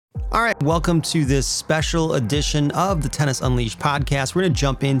All right, welcome to this special edition of the Tennis Unleashed podcast. We're going to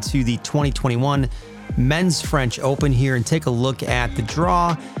jump into the 2021 Men's French Open here and take a look at the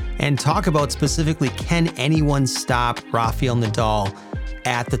draw and talk about specifically, can anyone stop Rafael Nadal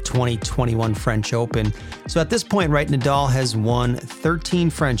at the 2021 French Open? So at this point, right, Nadal has won 13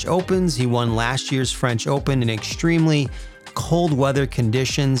 French Opens. He won last year's French Open in extremely cold weather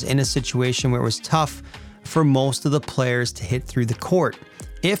conditions in a situation where it was tough for most of the players to hit through the court.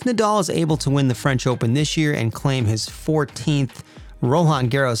 If Nadal is able to win the French Open this year and claim his 14th Roland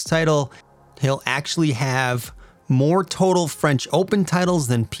Garros title, he'll actually have more total French Open titles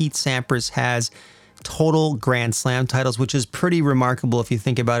than Pete Sampras has total Grand Slam titles, which is pretty remarkable if you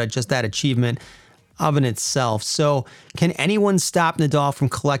think about it, just that achievement of in itself. So can anyone stop Nadal from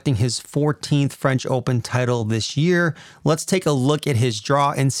collecting his 14th French Open title this year? Let's take a look at his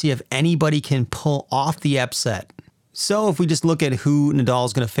draw and see if anybody can pull off the upset. So if we just look at who Nadal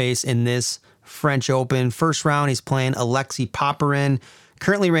is going to face in this French Open, first round, he's playing Alexei Popyrin,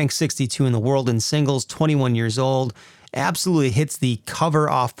 currently ranked 62 in the world in singles, 21 years old, absolutely hits the cover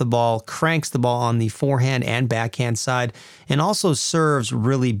off the ball, cranks the ball on the forehand and backhand side, and also serves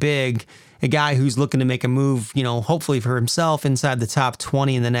really big. A guy who's looking to make a move, hopefully for himself inside the top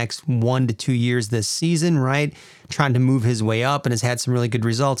 20 in the next 1 to 2 years this season, right? Trying to move his way up and has had some really good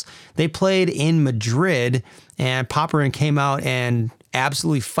results. They played in Madrid, and Popyrin came out and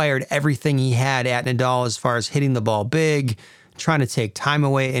absolutely fired everything he had at Nadal as far as hitting the ball big, trying to take time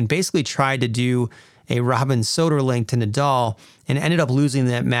away, and basically tried to do a Robin Soderling to Nadal and ended up losing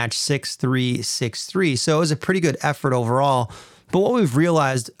that match 6-3, 6-3. So it was a pretty good effort overall. But what we've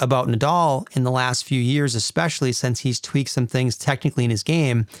realized about Nadal in the last few years, especially since he's tweaked some things technically in his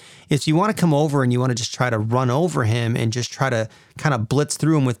game, is you want to come over and you want to just try to run over him and just try to kind of blitz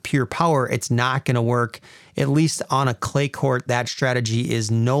through him with pure power. It's not going to work. At least on a clay court, that strategy is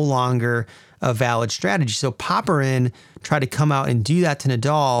no longer a valid strategy. So Popyrin tried to come out and do that to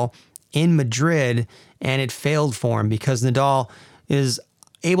Nadal in Madrid, and it failed for him because Nadal is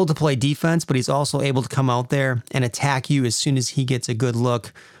able to play defense, but he's also able to come out there and attack you as soon as he gets a good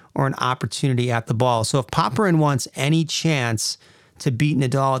look or an opportunity at the ball. So if Popyrin wants any chance to beat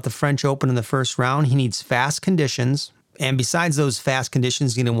Nadal at the French Open in the first round, he needs fast conditions. And besides those fast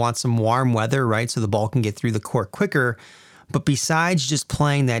conditions, he's going to want some warm weather, right? So the ball can get through the court quicker. But besides just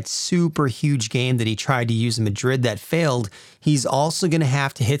playing that super huge game that he tried to use in Madrid that failed, he's also going to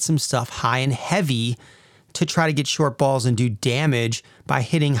have to hit some stuff high and heavy to try to get short balls and do damage by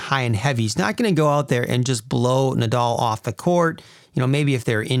hitting high and heavy. He's not going to go out there and just blow Nadal off the court. Maybe if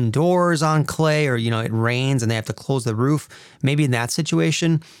they're indoors on clay or, it rains and they have to close the roof, maybe in that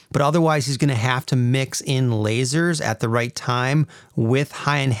situation. But otherwise, he's going to have to mix in lasers at the right time with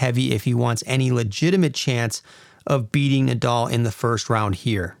high and heavy if he wants any legitimate chance of beating Nadal in the first round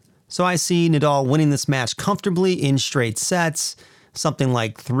here. So I see Nadal winning this match comfortably in straight sets, something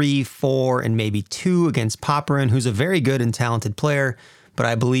like 3, 4, and maybe 2 against Popyrin, who's a very good and talented player. But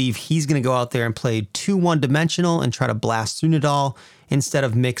I believe he's going to go out there and play too one-dimensional and try to blast through Nadal instead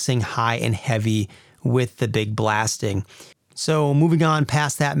of mixing high and heavy with the big blasting. So moving on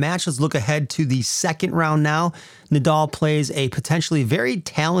past that match, let's look ahead to the second round now. Nadal plays a potentially very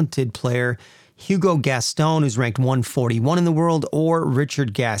talented player, Hugo Gaston, who's ranked 141 in the world, or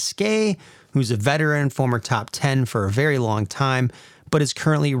Richard Gasquet, who's a veteran, former top 10 for a very long time, but is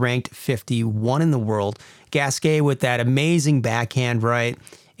currently ranked 51 in the world. Gasquet with that amazing backhand, right?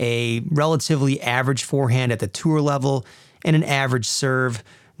 A relatively average forehand at the tour level and an average serve.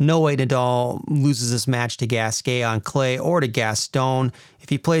 No way Nadal loses this match to Gasquet on clay or to Gaston. If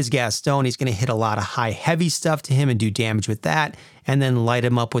he plays Gaston, he's going to hit a lot of high, heavy stuff to him and do damage with that, and then light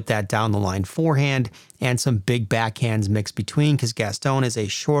him up with that down-the-line forehand and some big backhands mixed between, because Gaston is a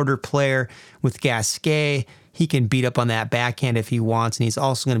shorter player. With Gasquet, he can beat up on that backhand if he wants, and he's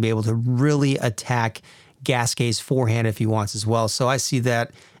also going to be able to really attack Gasquet's forehand if he wants as well. So I see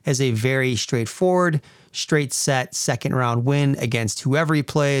that as a very straightforward, straight set second round win against whoever he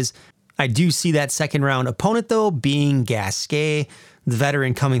plays. I do see that second round opponent, though, being Gasquet, the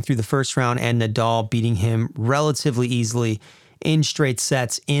veteran coming through the first round, and Nadal beating him relatively easily in straight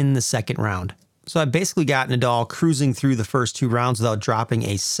sets in the second round. So I basically got Nadal cruising through the first 2 rounds without dropping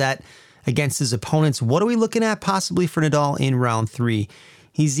a set against his opponents. What are we looking at possibly for Nadal in round 3?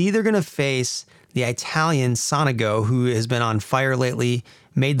 He's either going to face the Italian Sonego, who has been on fire lately,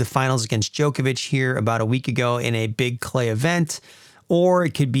 made the finals against Djokovic here about a week ago in a big clay event, or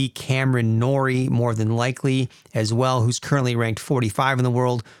it could be Cameron Norrie, more than likely, as well, who's currently ranked 45 in the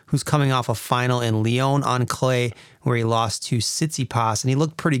world, who's coming off a final in Lyon on clay, where he lost to Tsitsipas, and he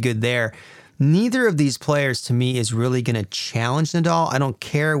looked pretty good there. Neither of these players to me is really going to challenge Nadal. I don't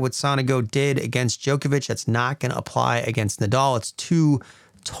care what Sonego did against Djokovic. That's not going to apply against Nadal. It's two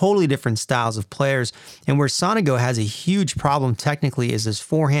totally different styles of players. And where Sonego has a huge problem technically is his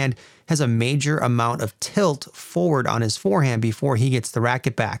forehand has a major amount of tilt forward on his forehand before he gets the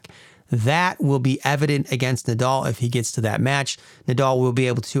racket back. That will be evident against Nadal if he gets to that match. Nadal will be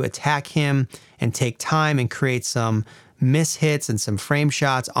able to attack him and take time and create some miss hits and some frame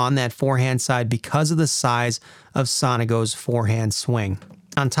shots on that forehand side because of the size of Sonego's forehand swing.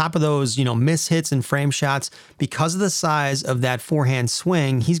 On top of those, miss hits and frame shots, because of the size of that forehand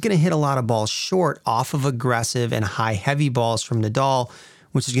swing, he's going to hit a lot of balls short off of aggressive and high heavy balls from Nadal,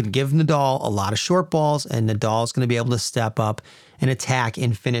 which is going to give Nadal a lot of short balls, and Nadal is going to be able to step up and attack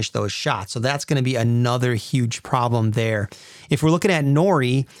and finish those shots. So that's going to be another huge problem there. If we're looking at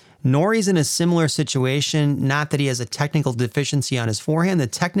Norrie's in a similar situation, not that he has a technical deficiency on his forehand. The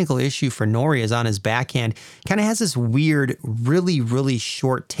technical issue for Norrie is on his backhand. Kind of has this weird, really, really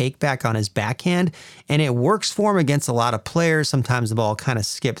short take back on his backhand, and it works for him against a lot of players. Sometimes the ball kind of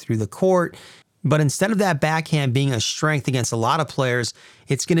skips through the court. But instead of that backhand being a strength against a lot of players,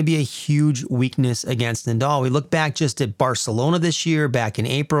 it's going to be a huge weakness against Nadal. We look back just at Barcelona this year, back in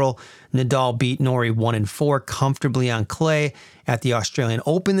April. Nadal beat Norrie 1-4 comfortably on clay. At the Australian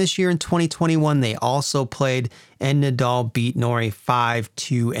Open this year in 2021, they also played, and Nadal beat Norrie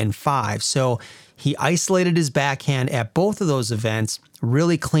 5-2-5. So he isolated his backhand at both of those events,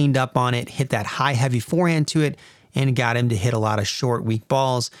 really cleaned up on it, hit that high, heavy forehand to it, and got him to hit a lot of short, weak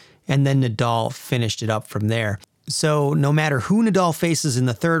balls. And then Nadal finished it up from there. So no matter who Nadal faces in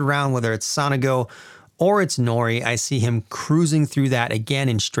the third round, whether it's Sonego or it's Norrie, I see him cruising through that again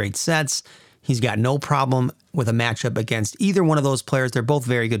in straight sets. He's got no problem with a matchup against either one of those players. They're both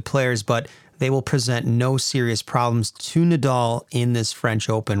very good players, but they will present no serious problems to Nadal in this French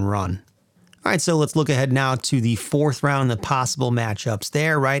Open run. All right, so let's look ahead now to the fourth round, the possible matchups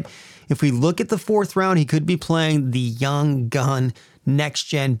there, right? If we look at the fourth round, he could be playing the young gun,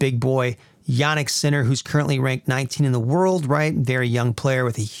 next-gen big boy, Jannik Sinner, who's currently ranked 19 in the world, right? Very young player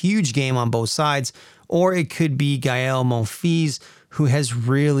with a huge game on both sides. Or it could be Gael Monfils, who has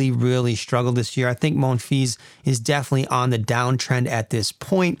really, really struggled this year. I think Monfils is definitely on the downtrend at this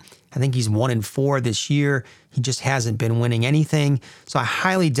point. I think he's 1-4 this year. He just hasn't been winning anything. So I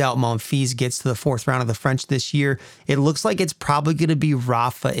highly doubt Monfils gets to the fourth round of the French this year. It looks like it's probably going to be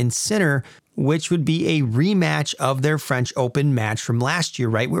Rafa and Sinner, which would be a rematch of their French Open match from last year,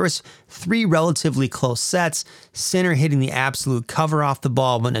 right? Where it was 3 relatively close sets, Sinner hitting the absolute cover off the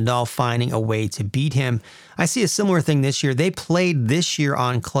ball, but Nadal finding a way to beat him. I see a similar thing this year. They played this year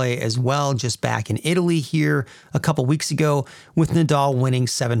on clay as well, just back in Italy here a couple weeks ago, with Nadal winning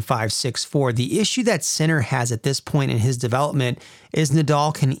 7-5, 6-4. The issue that Sinner has at this point in his development is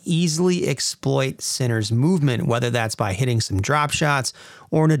Nadal can easily exploit Sinner's movement, whether that's by hitting some drop shots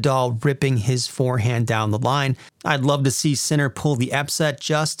or Nadal ripping his forehand down the line. I'd love to see Sinner pull the upset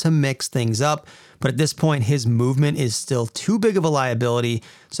just to mix things up, but at this point, his movement is still too big of a liability.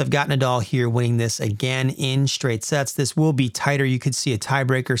 So I've got Nadal here winning this again in straight sets. This will be tighter. You could see a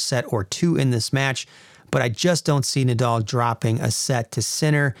tiebreaker set or 2 in this match, but I just don't see Nadal dropping a set to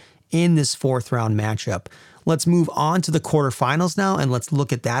Sinner in this fourth round matchup. Let's move on to the quarterfinals now, and let's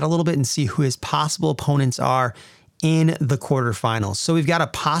look at that a little bit and see who his possible opponents are in the quarterfinals. So we've got a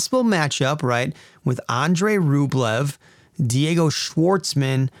possible matchup, right, with Andrei Rublev, Diego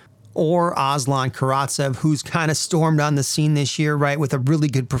Schwartzman, or Aslan Karatsev, who's kind of stormed on the scene this year, right, with a really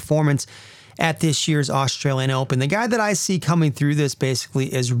good performance at this year's Australian Open. The guy that I see coming through this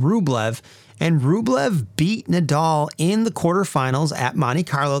basically is Rublev, and Rublev beat Nadal in the quarterfinals at Monte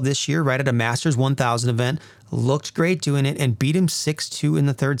Carlo this year, right at a Masters 1000 event. Looked great doing it and beat him 6-2 in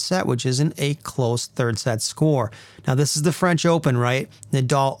the third set, which isn't a close third set score. Now, this is the French Open, right?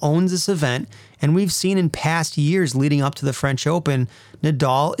 Nadal owns this event, and we've seen in past years leading up to the French Open,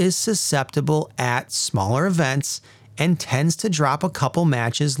 Nadal is susceptible at smaller events and tends to drop a couple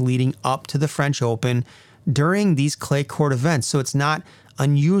matches leading up to the French Open during these clay court events. So it's not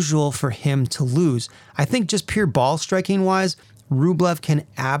unusual for him to lose. I think just pure ball striking wise, Rublev can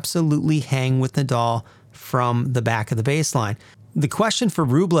absolutely hang with Nadal from the back of the baseline. The question for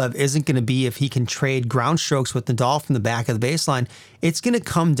Rublev isn't going to be if he can trade ground strokes with Nadal from the back of the baseline. It's going to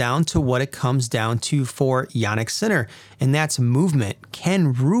come down to what it comes down to for Jannik Sinner, and that's movement.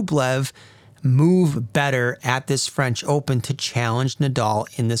 Can Rublev move better at this French Open to challenge Nadal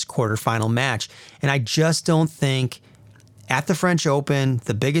in this quarterfinal match? And I just don't think at the French Open,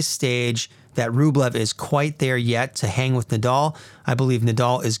 the biggest stage, that Rublev is quite there yet to hang with Nadal. I believe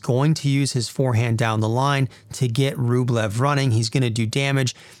Nadal is going to use his forehand down the line to get Rublev running. He's going to do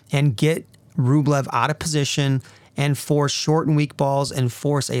damage and get Rublev out of position and force short and weak balls and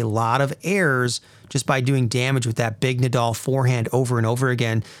force a lot of errors just by doing damage with that big Nadal forehand over and over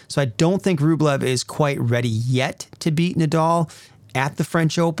again. So I don't think Rublev is quite ready yet to beat Nadal at the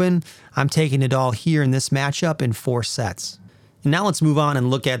French Open. I'm taking Nadal here in this matchup in 4 sets. And now let's move on and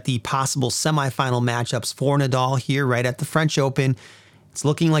look at the possible semifinal matchups for Nadal here right at the French Open. It's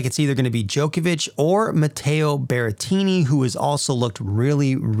looking like it's either going to be Djokovic or Matteo Berrettini, who has also looked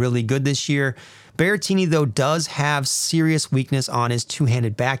really, really good this year. Berrettini, though, does have serious weakness on his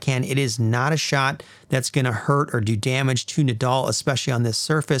two-handed backhand. It is not a shot that's going to hurt or do damage to Nadal, especially on this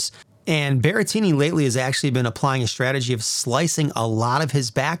surface. And Berrettini lately has actually been applying a strategy of slicing a lot of his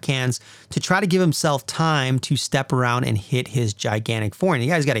backhands to try to give himself time to step around and hit his gigantic forehand. The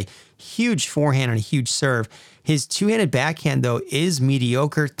guy's got a huge forehand and a huge serve. His two-handed backhand, though, is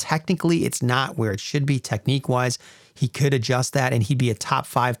mediocre. Technically, it's not where it should be technique-wise. He could adjust that and he'd be a top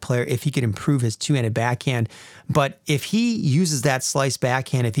 5 player if he could improve his two-handed backhand. But if he uses that slice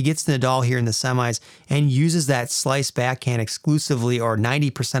backhand, if he gets to Nadal here in the semis and uses that slice backhand exclusively or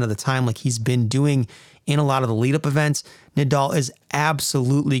 90% of the time like he's been doing in a lot of the lead-up events, Nadal is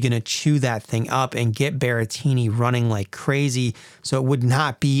absolutely going to chew that thing up and get Berrettini running like crazy. So it would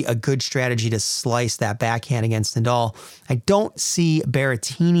not be a good strategy to slice that backhand against Nadal. I don't see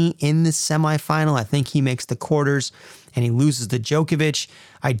Berrettini in the semifinal. I think he makes the quarters and he loses to Djokovic.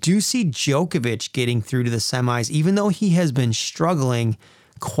 I do see Djokovic getting through to the semis, even though he has been struggling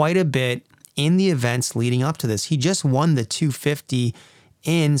quite a bit in the events leading up to this. He just won the 250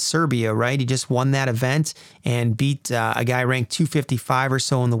 in Serbia, right? He just won that event and beat a guy ranked 255 or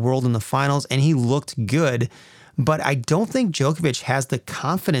so in the world in the finals, and he looked good. But I don't think Djokovic has the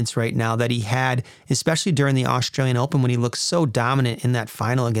confidence right now that he had, especially during the Australian Open when he looked so dominant in that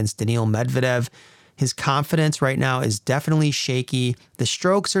final against Daniil Medvedev. His confidence right now is definitely shaky. The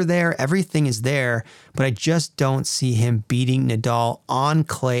strokes are there, everything is there, but I just don't see him beating Nadal on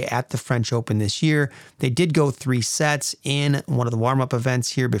clay at the French Open this year. They did go 3 sets in one of the warm-up events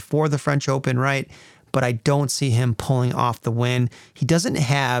here before the French Open, right? But I don't see him pulling off the win. He doesn't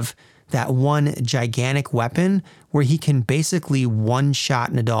have that one gigantic weapon where he can basically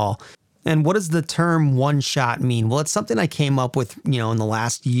one-shot Nadal. And what does the term one-shot mean? Well, it's something I came up with, in the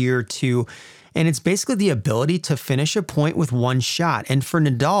last year or two. And it's basically the ability to finish a point with one shot. And for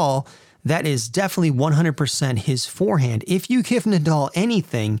Nadal, that is definitely 100% his forehand. If you give Nadal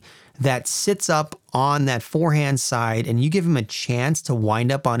anything that sits up on that forehand side and you give him a chance to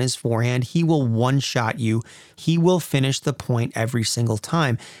wind up on his forehand, he will one-shot you. He will finish the point every single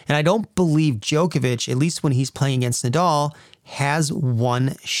time. And I don't believe Djokovic, at least when he's playing against Nadal, has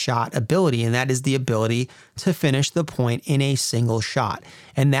one-shot ability, and that is the ability to finish the point in a single shot.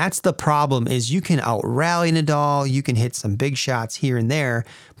 And that's the problem, is you can out-rally Nadal, you can hit some big shots here and there,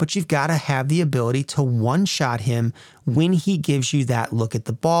 but you've got to have the ability to one-shot him when he gives you that look at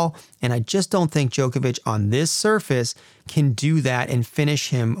the ball. And I just don't think Djokovic on this surface can do that and finish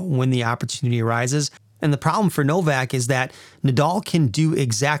him when the opportunity arises. And the problem for Novak is that Nadal can do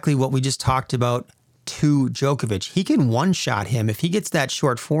exactly what we just talked about to Djokovic. He can one-shot him. If he gets that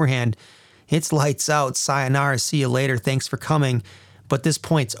short forehand, it's lights out, sayonara, see you later, thanks for coming, but this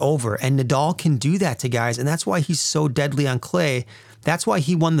point's over. And Nadal can do that to guys, and that's why he's so deadly on clay. That's why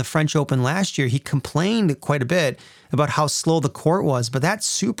he won the French Open last year. He complained quite a bit about how slow the court was, but that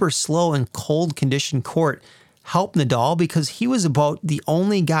super slow and cold conditioned court helped Nadal because he was about the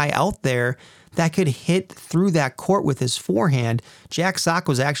only guy out there that could hit through that court with his forehand. Jack Sock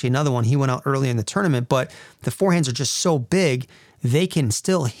was actually another one. He went out early in the tournament, but the forehands are just so big, they can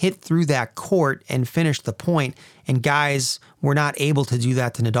still hit through that court and finish the point. And guys were not able to do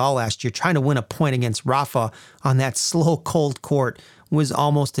that to Nadal last year. Trying to win a point against Rafa on that slow, cold court was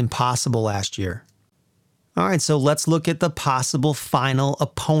almost impossible last year. All right, so let's look at the possible final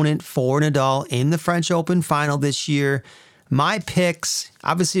opponent for Nadal in the French Open final this year. My picks,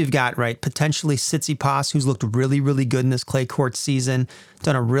 obviously you've got, right, potentially Tsitsipas, who's looked really, really good in this clay court season,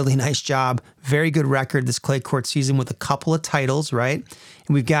 done a really nice job, very good record this clay court season with a couple of titles, right?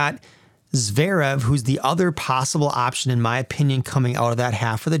 And we've got Zverev, who's the other possible option, in my opinion, coming out of that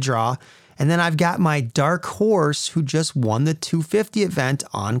half of the draw. And then I've got my dark horse, who just won the 250 event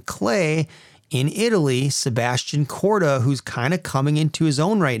on clay in Italy, Sebastian Korda, who's kind of coming into his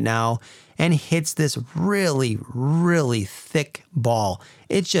own right now and hits this really, really thick ball.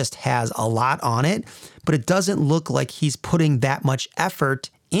 It just has a lot on it, but it doesn't look like he's putting that much effort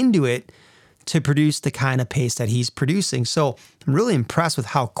into it to produce the kind of pace that he's producing. So I'm really impressed with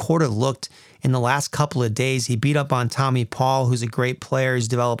how Korda looked in the last couple of days. He beat up on Tommy Paul, who's a great player. He's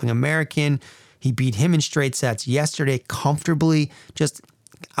developing American. He beat him in straight sets yesterday comfortably, just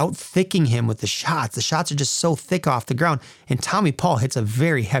out-thicking him with the shots. The shots are just so thick off the ground. And Tommy Paul hits a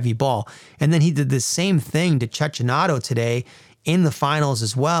very heavy ball. And then he did the same thing to Cecchinato today in the finals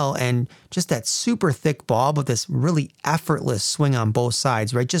as well. And just that super thick ball, but this really effortless swing on both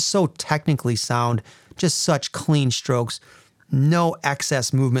sides, right? Just so technically sound, just such clean strokes. No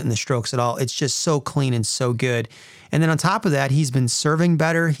excess movement in the strokes at all. It's just so clean and so good. And then on top of that, he's been serving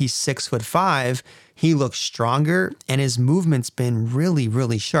better. He's 6'5". He looks stronger and his movement's been really,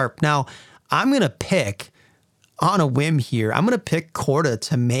 really sharp. Now, I'm going to pick on a whim here. I'm going to pick Korda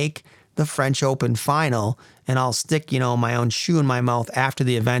to make the French Open final, and I'll stick, my own shoe in my mouth after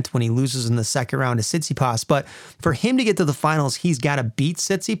the event when he loses in the second round to Tsitsipas. But for him to get to the finals, he's got to beat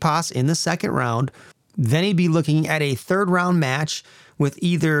Tsitsipas in the second round. Then he'd be looking at a third round match with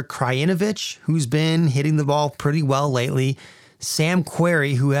either Krajinovic, who's been hitting the ball pretty well lately, Sam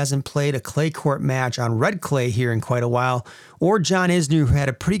Querrey, who hasn't played a clay court match on red clay here in quite a while, or John Isner, who had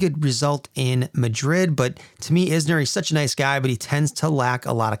a pretty good result in Madrid. But to me, Isner, he's such a nice guy, but he tends to lack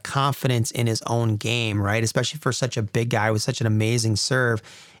a lot of confidence in his own game, right? Especially for such a big guy with such an amazing serve.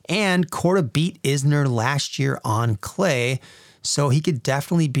 And Korda beat Isner last year on clay, so he could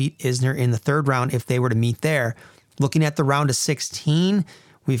definitely beat Isner in the third round if they were to meet there. Looking at the round of 16,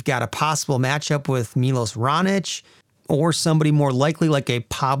 we've got a possible matchup with Milos Raonic, or somebody more likely like a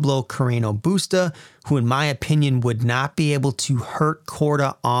Pablo Carreno Busta, who in my opinion would not be able to hurt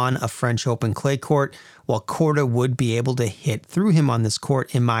Korda on a French Open clay court, while Korda would be able to hit through him on this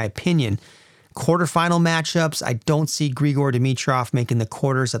court, in my opinion. Quarterfinal matchups, I don't see Grigor Dimitrov making the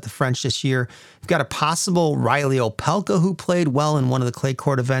quarters at the French this year. We've got a possible Riley Opelka, who played well in one of the clay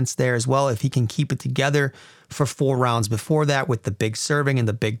court events there as well, if he can keep it together for 4 rounds before that with the big serving and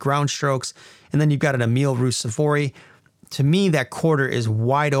the big ground strokes. And then you've got an Emil Ruusuvuori. To me, that quarter is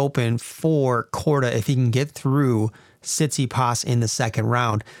wide open for Korda if he can get through Tsitsipas in the second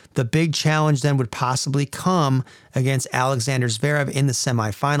round. The big challenge then would possibly come against Alexander Zverev in the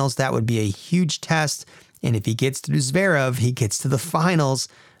semifinals. That would be a huge test. And if he gets through Zverev, he gets to the finals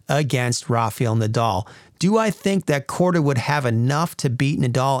against Rafael Nadal. Do I think that Korda would have enough to beat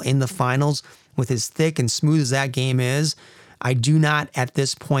Nadal in the finals with as thick and smooth as that game is? I do not at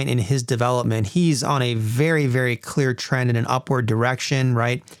this point in his development. He's on a very, very clear trend in an upward direction,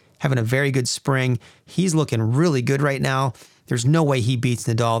 right? Having a very good spring. He's looking really good right now. There's no way he beats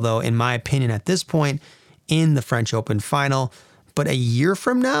Nadal, though, in my opinion, at this point in the French Open final. But a year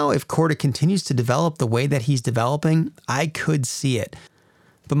from now, if Korda continues to develop the way that he's developing, I could see it.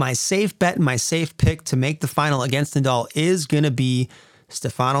 But my safe bet and my safe pick to make the final against Nadal is going to be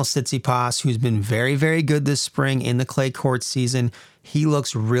Stefanos Tsitsipas, who's been very, very good this spring in the clay court season. He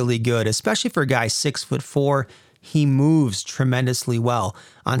looks really good, especially for a guy 6'4". He moves tremendously well.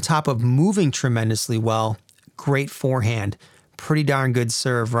 On top of moving tremendously well, great forehand, pretty darn good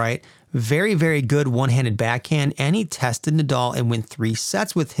serve, right? Very, very good one-handed backhand, and he tested Nadal and went 3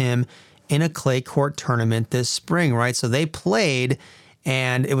 sets with him in a clay court tournament this spring, right? So they played,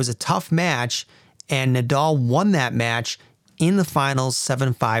 and it was a tough match, and Nadal won that match in the finals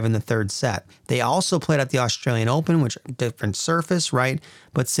 7-5 in the third set. They also played at the Australian Open, which different surface, right?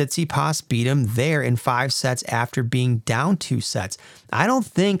 But Tsitsipas beat him there in 5 sets after being down 2 sets. I don't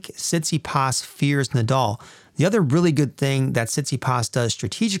think Tsitsipas fears Nadal. The other really good thing that Tsitsipas does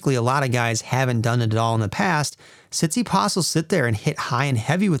strategically, a lot of guys haven't done Nadal in the past, Tsitsipas will sit there and hit high and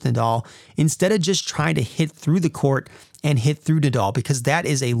heavy with Nadal instead of just trying to hit through the court and hit through Nadal, because that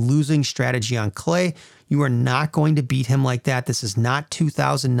is a losing strategy on clay. You are not going to beat him like that. This is not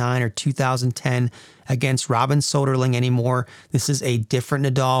 2009 or 2010 against Robin Soderling anymore. This is a different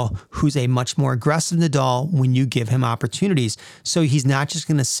Nadal who's a much more aggressive Nadal when you give him opportunities. So he's not just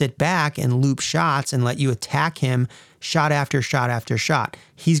going to sit back and loop shots and let you attack him shot after shot after shot.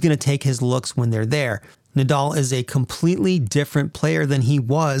 He's going to take his looks when they're there. Nadal is a completely different player than he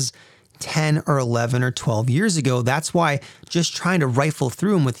was 10 or 11 or 12 years ago. That's why just trying to rifle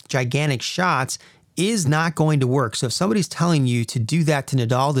through him with gigantic shots is not going to work. So if somebody's telling you to do that to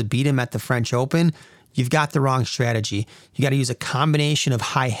Nadal to beat him at the French Open, you've got the wrong strategy. You got to use a combination of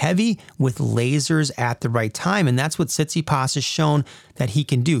high-heavy with lasers at the right time, and that's what Tsitsipas has shown that he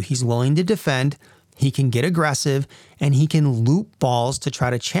can do. He's willing to defend, he can get aggressive, and he can loop balls to try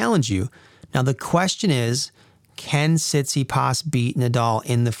to challenge you. Now the question is, can Tsitsipas beat Nadal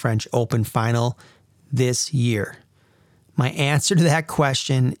in the French Open final this year? My answer to that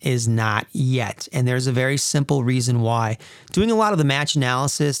question is not yet, and there's a very simple reason why. Doing a lot of the match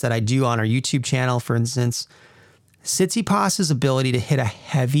analysis that I do on our YouTube channel, for instance, Tsitsipas' ability to hit a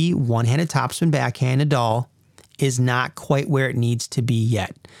heavy one-handed topspin backhand Nadal is not quite where it needs to be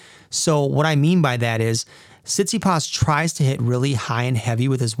yet. So what I mean by that is Tsitsipas tries to hit really high and heavy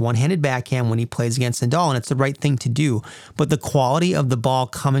with his one-handed backhand when he plays against Nadal, and it's the right thing to do. But the quality of the ball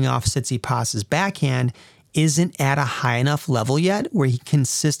coming off Tsitsipas's backhand isn't at a high enough level yet where he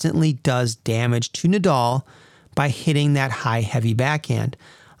consistently does damage to Nadal by hitting that high, heavy backhand.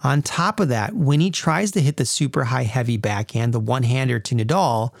 On top of that, when he tries to hit the super high, heavy backhand, the one-hander to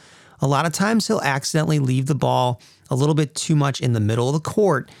Nadal, a lot of times he'll accidentally leave the ball a little bit too much in the middle of the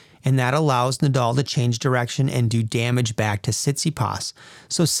court, and that allows Nadal to change direction and do damage back to Tsitsipas.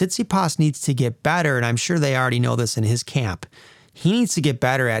 So Tsitsipas needs to get better, and I'm sure they already know this in his camp. He needs to get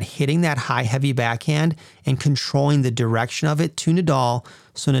better at hitting that high, heavy backhand and controlling the direction of it to Nadal,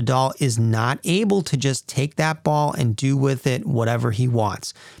 so Nadal is not able to just take that ball and do with it whatever he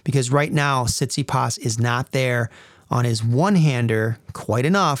wants. Because right now, Tsitsipas is not there on his one-hander quite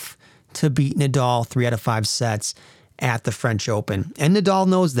enough to beat Nadal 3 out of 5 sets at the French Open. And Nadal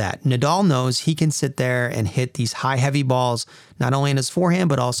knows that. Nadal knows he can sit there and hit these high, heavy balls, not only on his forehand,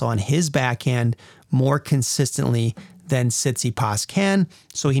 but also on his backhand more consistently than Tsitsipas can.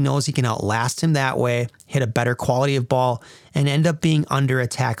 So he knows he can outlast him that way, hit a better quality of ball, and end up being under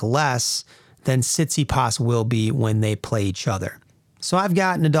attack less than Tsitsipas will be when they play each other. So I've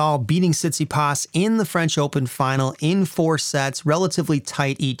got Nadal beating Tsitsipas in the French Open final in 4 sets, relatively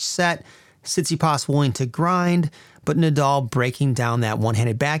tight each set. Tsitsipas willing to grind, but Nadal breaking down that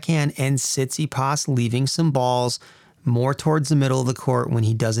one-handed backhand and Tsitsipas leaving some balls more towards the middle of the court when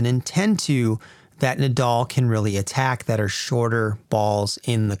he doesn't intend to, that Nadal can really attack that are shorter balls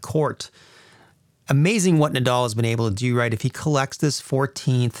in the court. Amazing what Nadal has been able to do, right? If he collects this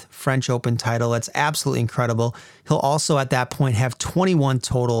 14th French Open title, that's absolutely incredible. He'll also at that point have 21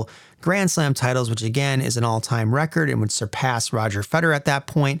 total Grand Slam titles, which again is an all-time record and would surpass Roger Federer at that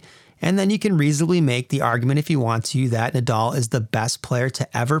point. And then you can reasonably make the argument if you want to that Nadal is the best player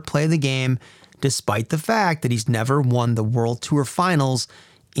to ever play the game, despite the fact that he's never won the World Tour Finals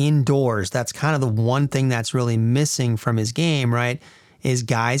indoors. That's kind of the one thing that's really missing from his game, right? Is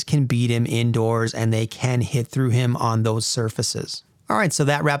guys can beat him indoors and they can hit through him on those surfaces. All right, so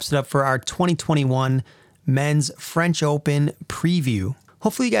that wraps it up for our 2021 Men's French Open preview.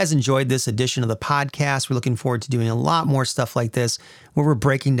 Hopefully you guys enjoyed this edition of the podcast. We're looking forward to doing a lot more stuff like this, where we're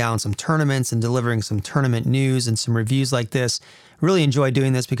breaking down some tournaments and delivering some tournament news and some reviews like this. Really enjoy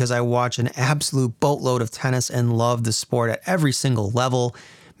doing this because I watch an absolute boatload of tennis and love the sport at every single level.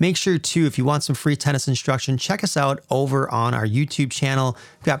 Make sure to, if you want some free tennis instruction, check us out over on our YouTube channel.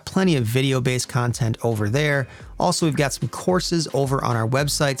 We've got plenty of video-based content over there. Also, we've got some courses over on our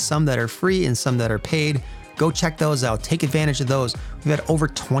website, some that are free and some that are paid. Go check those out. Take advantage of those. We've had over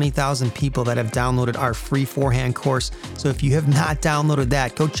 20,000 people that have downloaded our free forehand course. So if you have not downloaded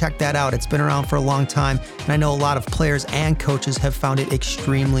that, go check that out. It's been around for a long time, and I know a lot of players and coaches have found it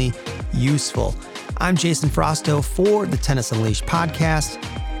extremely useful. I'm Jason Frosto for the Tennis Unleashed podcast.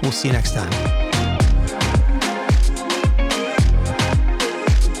 We'll see you next time.